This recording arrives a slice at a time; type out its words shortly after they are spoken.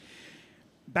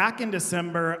Back in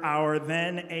December, our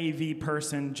then AV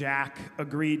person, Jack,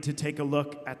 agreed to take a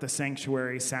look at the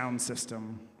sanctuary sound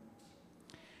system.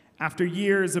 After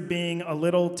years of being a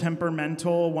little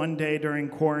temperamental, one day during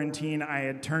quarantine, I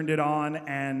had turned it on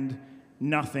and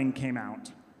nothing came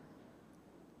out.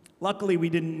 Luckily, we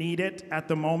didn't need it at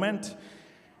the moment,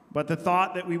 but the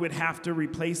thought that we would have to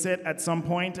replace it at some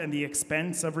point and the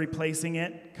expense of replacing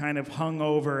it kind of hung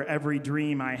over every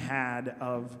dream I had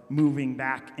of moving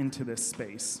back into this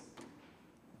space.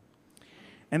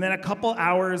 And then a couple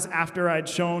hours after I'd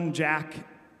shown Jack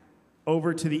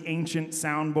over to the ancient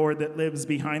soundboard that lives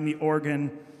behind the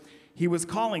organ, he was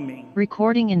calling me.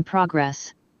 Recording in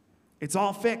progress. It's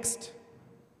all fixed.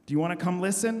 Do you want to come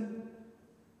listen?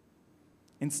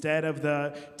 Instead of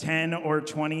the $10,000 or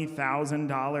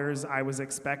 $20,000 I was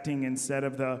expecting, instead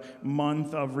of the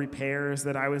month of repairs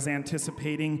that I was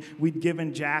anticipating, we'd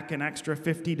given Jack an extra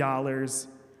 $50,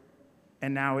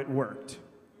 and now it worked.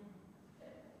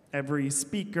 Every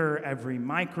speaker, every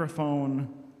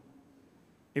microphone,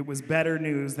 it was better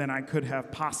news than I could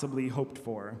have possibly hoped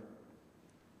for.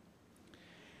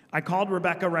 I called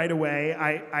Rebecca right away.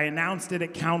 I announced it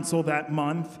at council that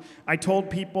month. I told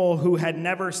people who had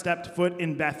never stepped foot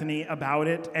in Bethany about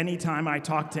it anytime I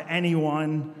talked to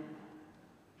anyone.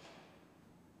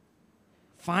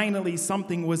 Finally,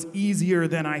 something was easier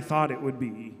than I thought it would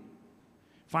be.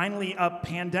 Finally, a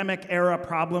pandemic-era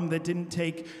problem that didn't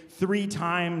take 3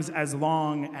 times as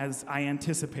long as I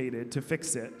anticipated to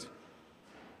fix it.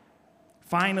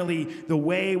 Finally, the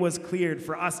way was cleared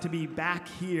for us to be back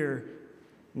here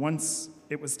once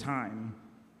it was time.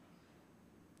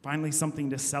 Finally, something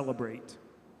to celebrate.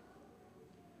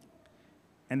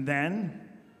 And then,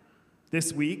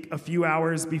 this week, a few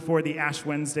hours before the Ash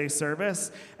Wednesday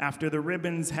service, after the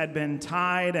ribbons had been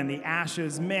tied and the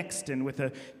ashes mixed, and with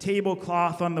a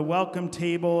tablecloth on the welcome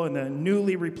table and the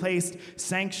newly replaced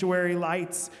sanctuary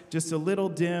lights just a little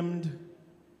dimmed,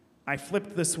 I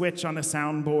flipped the switch on the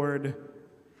soundboard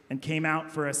and came out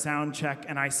for a sound check,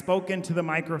 and I spoke into the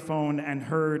microphone and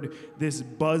heard this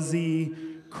buzzy,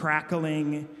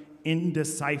 crackling,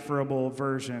 indecipherable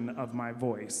version of my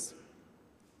voice.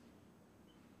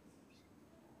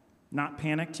 Not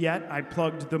panicked yet, I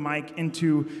plugged the mic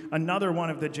into another one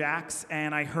of the jacks,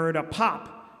 and I heard a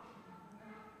pop.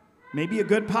 Maybe a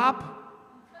good pop?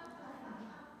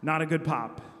 Not a good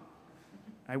pop.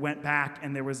 I went back,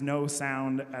 and there was no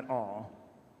sound at all.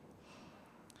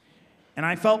 And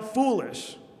I felt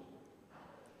foolish.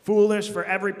 Foolish for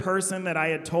every person that I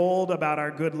had told about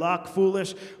our good luck.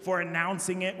 Foolish for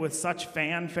announcing it with such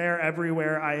fanfare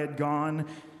everywhere I had gone.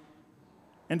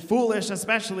 And foolish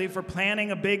especially for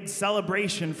planning a big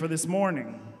celebration for this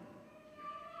morning.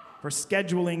 For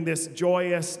scheduling this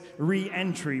joyous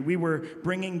re-entry. We were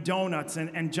bringing donuts,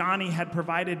 and Johnny had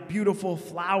provided beautiful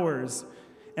flowers.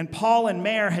 And Paul and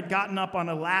Mare had gotten up on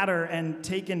a ladder and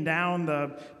taken down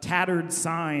the tattered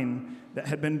sign that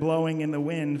had been blowing in the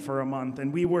wind for a month.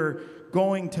 And we were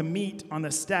going to meet on the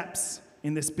steps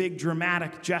in this big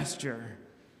dramatic gesture,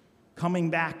 coming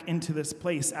back into this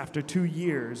place after 2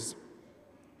 years.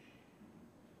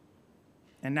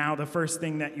 And now the first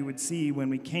thing that you would see when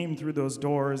we came through those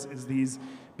doors is these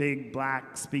big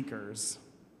black speakers.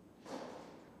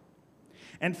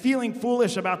 And feeling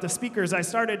foolish about the speakers, I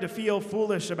started to feel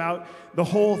foolish about the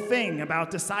whole thing,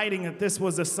 about deciding that this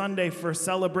was a Sunday for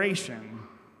celebration.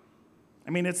 I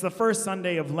mean, it's the first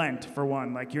Sunday of Lent, for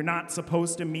one. Like, you're not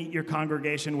supposed to meet your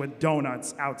congregation with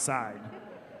donuts outside.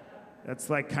 That's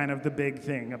like kind of the big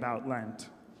thing about Lent.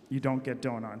 You don't get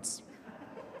donuts.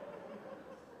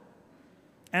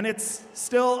 And it's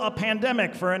still a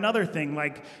pandemic for another thing.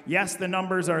 Like, yes, the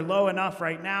numbers are low enough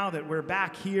right now that we're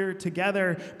back here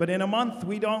together, but in a month,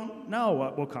 we don't know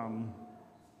what will come.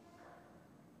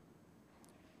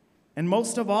 And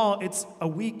most of all, it's a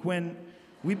week when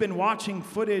we've been watching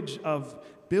footage of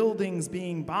buildings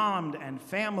being bombed and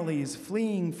families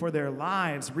fleeing for their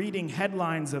lives, reading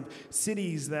headlines of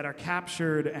cities that are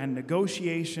captured and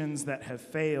negotiations that have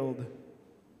failed,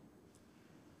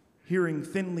 hearing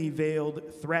thinly veiled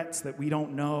threats that we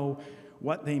don't know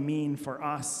what they mean for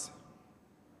us.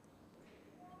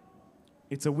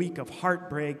 It's a week of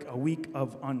heartbreak, a week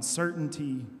of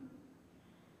uncertainty,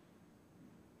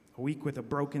 a week with a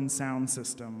broken sound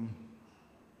system,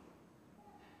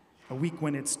 a week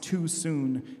when it's too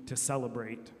soon to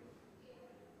celebrate.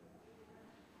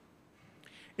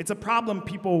 It's a problem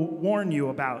people warn you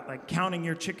about, like counting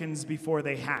your chickens before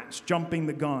they hatch, jumping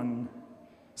the gun,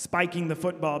 spiking the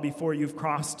football before you've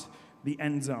crossed the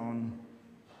end zone.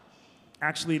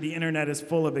 Actually, the internet is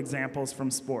full of examples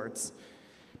from sports.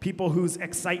 People whose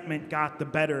excitement got the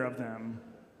better of them,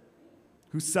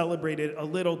 who celebrated a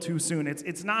little too soon.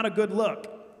 It's not a good look.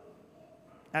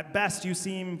 At best, you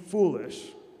seem foolish,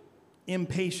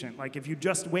 impatient, like if you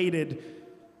just waited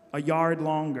a yard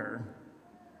longer.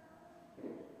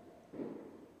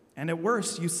 And at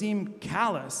worst, you seem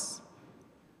callous,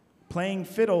 playing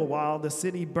fiddle while the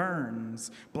city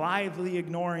burns, blithely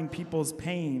ignoring people's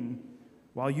pain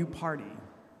while you party.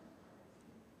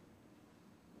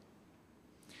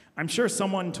 I'm sure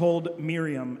someone told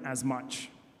Miriam as much.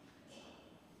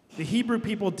 The Hebrew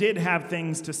people did have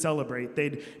things to celebrate.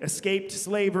 They'd escaped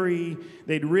slavery,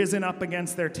 they'd risen up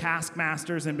against their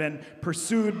taskmasters and been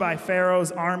pursued by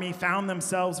Pharaoh's army, found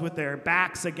themselves with their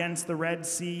backs against the Red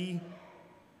Sea,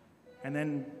 and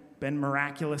then been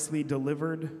miraculously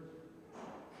delivered.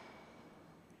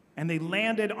 And they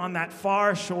landed on that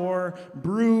far shore,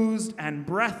 bruised and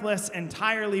breathless,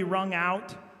 entirely wrung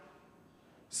out,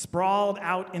 sprawled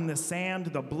out in the sand,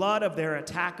 the blood of their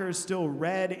attackers still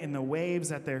red in the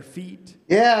waves at their feet.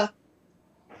 Yeah.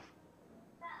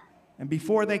 And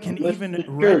before they can even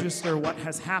register what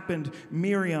has happened,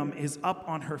 Miriam is up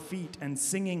on her feet and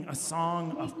singing a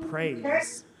song of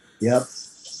praise. Yep.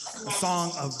 A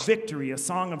song of victory, a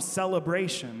song of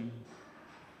celebration.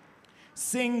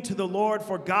 Sing to the Lord,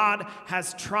 for God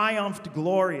has triumphed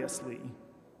gloriously.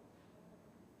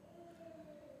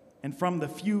 And from the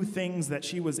few things that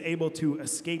she was able to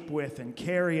escape with and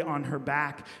carry on her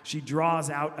back, she draws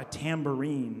out a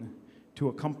tambourine to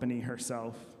accompany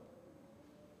herself.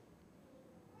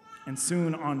 And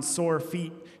soon, on sore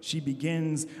feet, she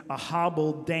begins a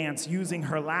hobbled dance, using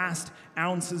her last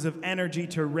ounces of energy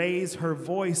to raise her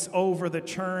voice over the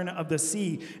churn of the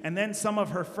sea. And then some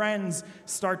of her friends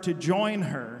start to join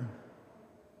her.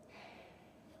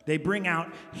 They bring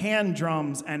out hand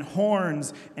drums and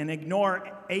horns and ignore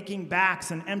aching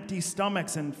backs and empty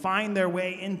stomachs and find their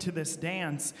way into this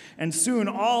dance. And soon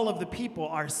all of the people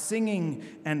are singing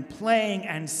and playing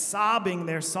and sobbing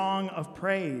their song of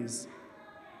praise.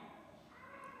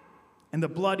 And the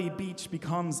bloody beach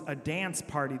becomes a dance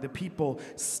party, the people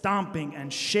stomping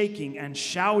and shaking and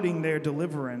shouting their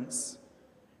deliverance,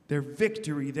 their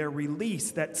victory, their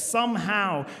release, that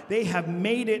somehow they have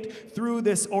made it through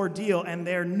this ordeal and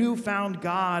their newfound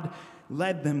God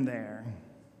led them there.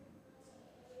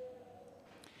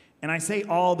 And I say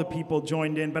all the people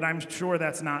joined in, but I'm sure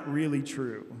that's not really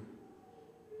true.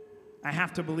 I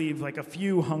have to believe like a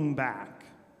few hung back,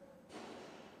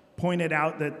 pointed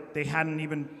out that they hadn't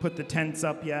even put the tents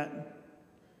up yet.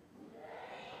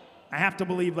 I have to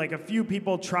believe like a few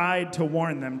people tried to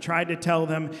warn them, tried to tell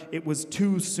them it was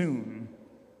too soon.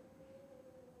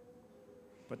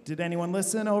 But did anyone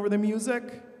listen over the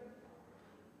music?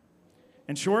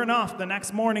 And sure enough, the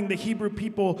next morning, the Hebrew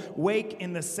people wake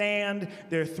in the sand,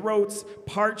 their throats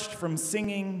parched from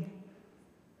singing,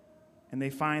 and they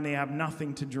find they have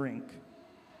nothing to drink.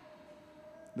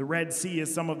 The Red Sea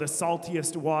is some of the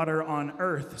saltiest water on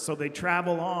earth, so they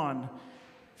travel on,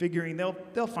 figuring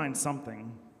they'll find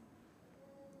something.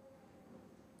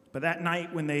 But that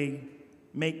night when they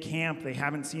make camp, they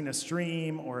haven't seen a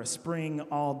stream or a spring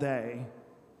all day.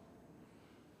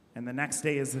 And the next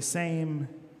day is the same,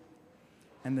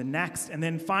 and the next, and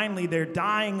then finally they're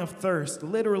dying of thirst,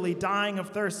 literally dying of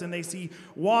thirst, and they see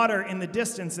water in the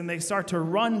distance, and they start to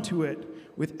run to it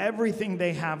with everything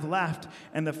they have left.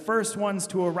 And the first ones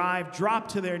to arrive drop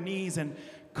to their knees and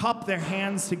cup their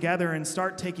hands together and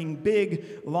start taking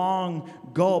big, long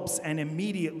gulps, and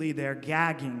immediately they're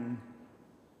gagging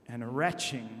and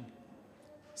retching,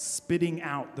 spitting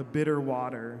out the bitter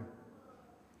water.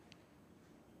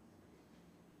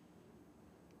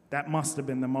 That must have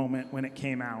been the moment when it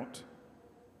came out.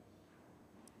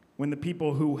 When the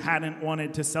people who hadn't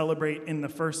wanted to celebrate in the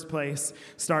first place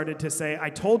started to say, "I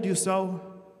told you so."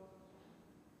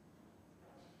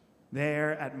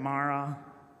 There at Marah,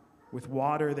 with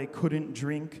water they couldn't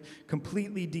drink,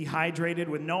 completely dehydrated,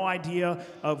 with no idea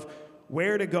of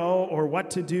where to go or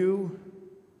what to do.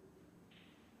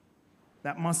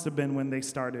 That must have been when they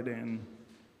started in.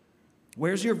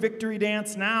 Where's your victory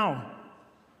dance now?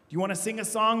 Do you want to sing a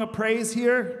song of praise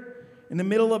here? In the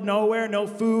middle of nowhere, no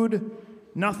food,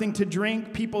 nothing to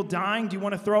drink, people dying. Do you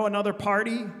want to throw another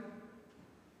party?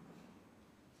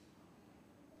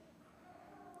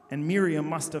 And Miriam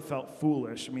must have felt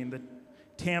foolish. I mean, the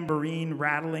tambourine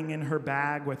rattling in her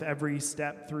bag with every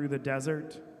step through the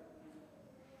desert.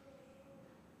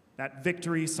 That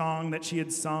victory song that she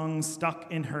had sung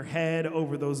stuck in her head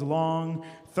over those long,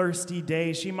 thirsty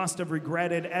days. She must have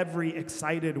regretted every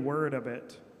excited word of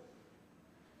it.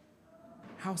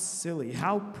 How silly,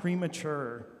 how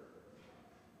premature.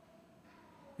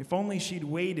 If only she'd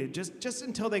waited just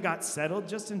until they got settled,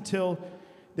 just until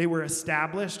they were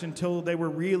established, until they were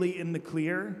really in the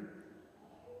clear.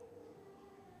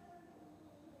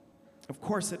 Of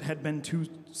course, it had been too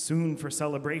soon for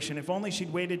celebration. If only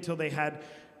she'd waited till they had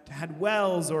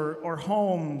wells or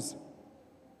homes,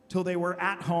 till they were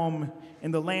at home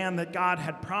in the land that God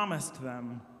had promised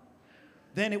them.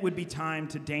 Then it would be time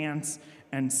to dance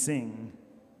and sing.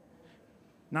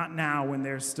 Not now, when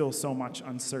there's still so much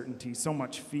uncertainty, so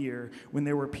much fear. When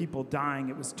there were people dying,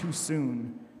 it was too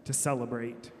soon to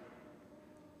celebrate.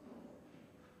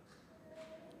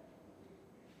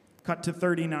 Cut to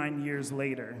 39 years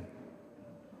later.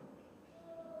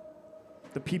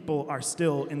 The people are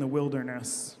still in the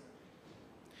wilderness,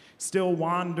 still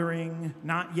wandering,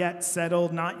 not yet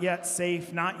settled, not yet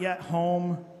safe, not yet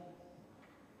home.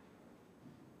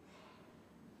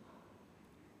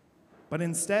 But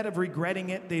instead of regretting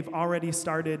it, they've already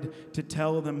started to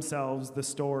tell themselves the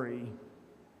story.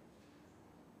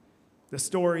 The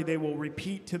story they will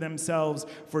repeat to themselves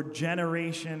for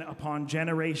generation upon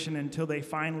generation until they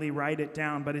finally write it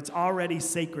down, but it's already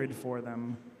sacred for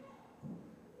them.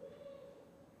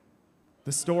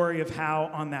 The story of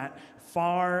how on that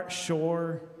far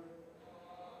shore,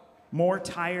 more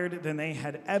tired than they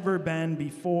had ever been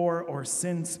before or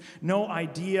since, no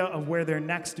idea of where their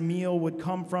next meal would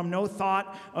come from, no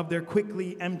thought of their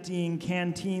quickly emptying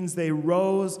canteens, they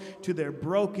rose to their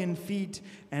broken feet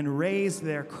and raised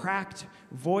their cracked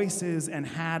voices and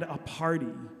had a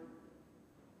party.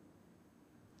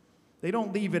 They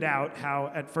don't leave it out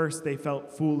how at first they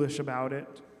felt foolish about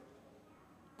it,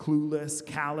 clueless,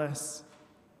 callous.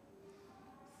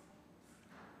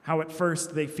 How at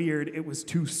first they feared it was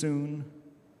too soon.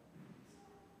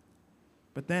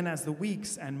 But then as the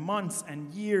weeks and months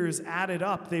and years added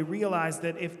up, they realized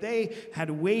that if they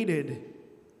waited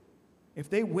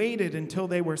until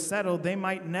they were settled, they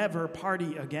might never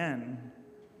party again.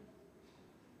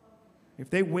 If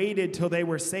they waited till they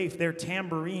were safe, their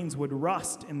tambourines would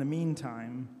rust in the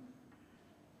meantime.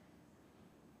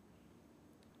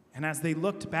 And as they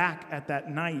looked back at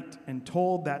that night and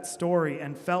told that story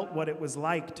and felt what it was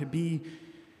like to be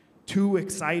too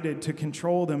excited to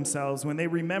control themselves, when they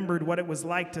remembered what it was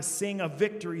like to sing a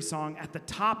victory song at the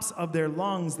tops of their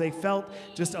lungs, they felt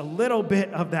just a little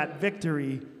bit of that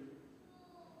victory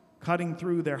cutting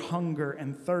through their hunger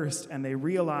and thirst, and they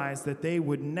realized that they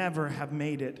would never have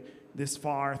made it this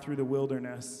far through the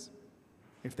wilderness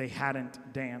if they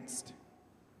hadn't danced.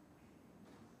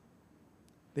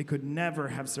 They could never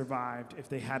have survived if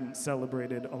they hadn't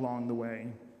celebrated along the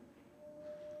way.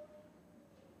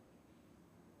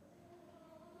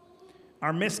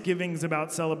 Our misgivings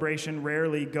about celebration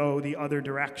rarely go the other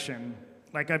direction.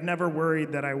 Like, I've never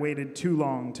worried that I waited too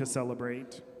long to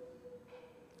celebrate.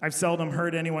 I've seldom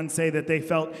heard anyone say that they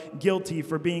felt guilty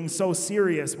for being so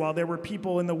serious while there were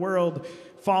people in the world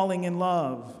falling in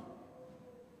love.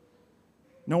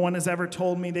 No one has ever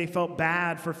told me they felt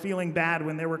bad for feeling bad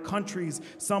when there were countries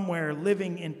somewhere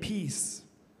living in peace.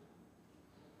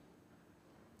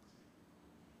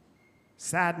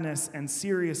 Sadness and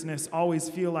seriousness always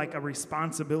feel like a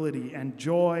responsibility, and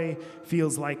joy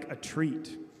feels like a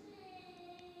treat,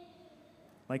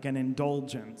 like an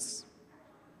indulgence,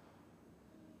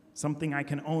 something I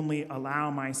can only allow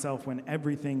myself when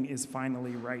everything is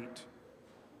finally right,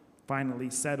 finally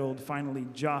settled, finally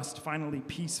just, finally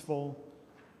peaceful.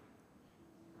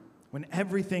 When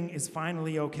everything is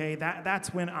finally okay,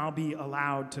 that's when I'll be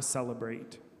allowed to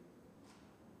celebrate.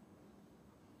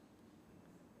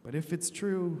 But if it's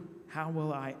true, how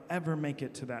will I ever make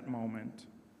it to that moment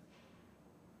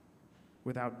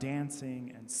without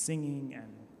dancing and singing and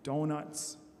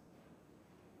donuts?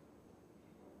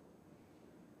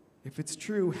 If it's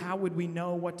true, how would we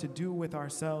know what to do with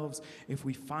ourselves if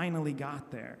we finally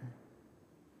got there?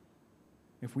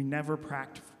 If we never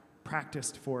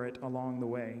practiced for it along the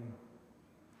way?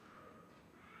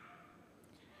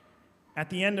 At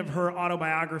the end of her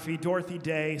autobiography, Dorothy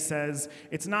Day says,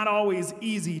 "It's not always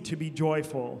easy to be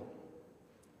joyful,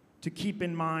 to keep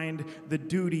in mind the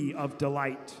duty of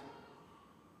delight."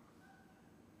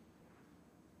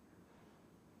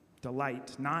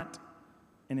 Delight, not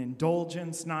an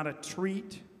indulgence, not a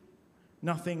treat,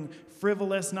 nothing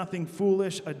frivolous, nothing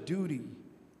foolish, a duty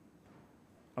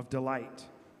of delight,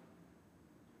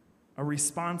 a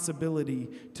responsibility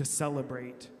to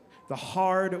celebrate the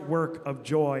hard work of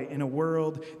joy in a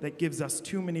world that gives us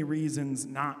too many reasons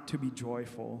not to be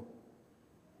joyful.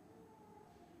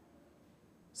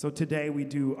 So today we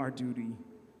do our duty,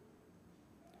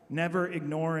 never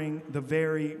ignoring the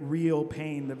very real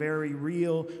pain, the very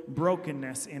real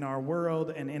brokenness in our world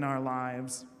and in our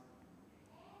lives,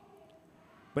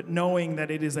 but knowing that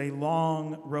it is a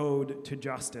long road to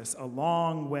justice, a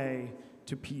long way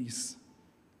to peace.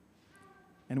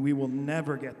 And we will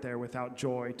never get there without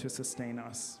joy to sustain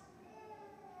us.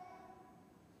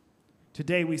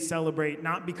 Today we celebrate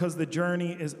not because the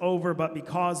journey is over, but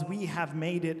because we have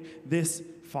made it this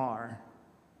far.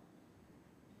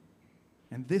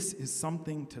 And this is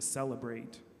something to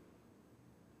celebrate,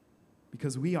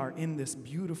 because we are in this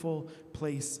beautiful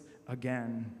place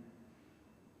again.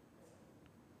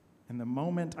 And the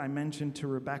moment I mentioned to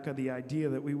Rebecca the idea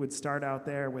that we would start out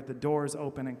there with the doors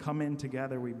open and come in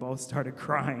together, we both started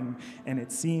crying, and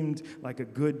it seemed like a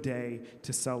good day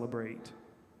to celebrate.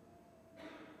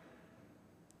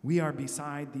 We are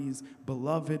beside these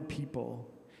beloved people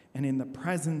and in the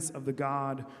presence of the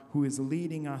God who is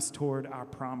leading us toward our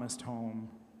promised home.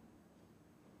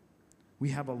 We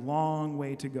have a long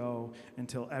way to go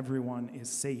until everyone is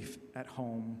safe at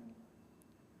home.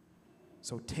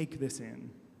 So take this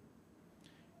in.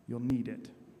 You'll need it.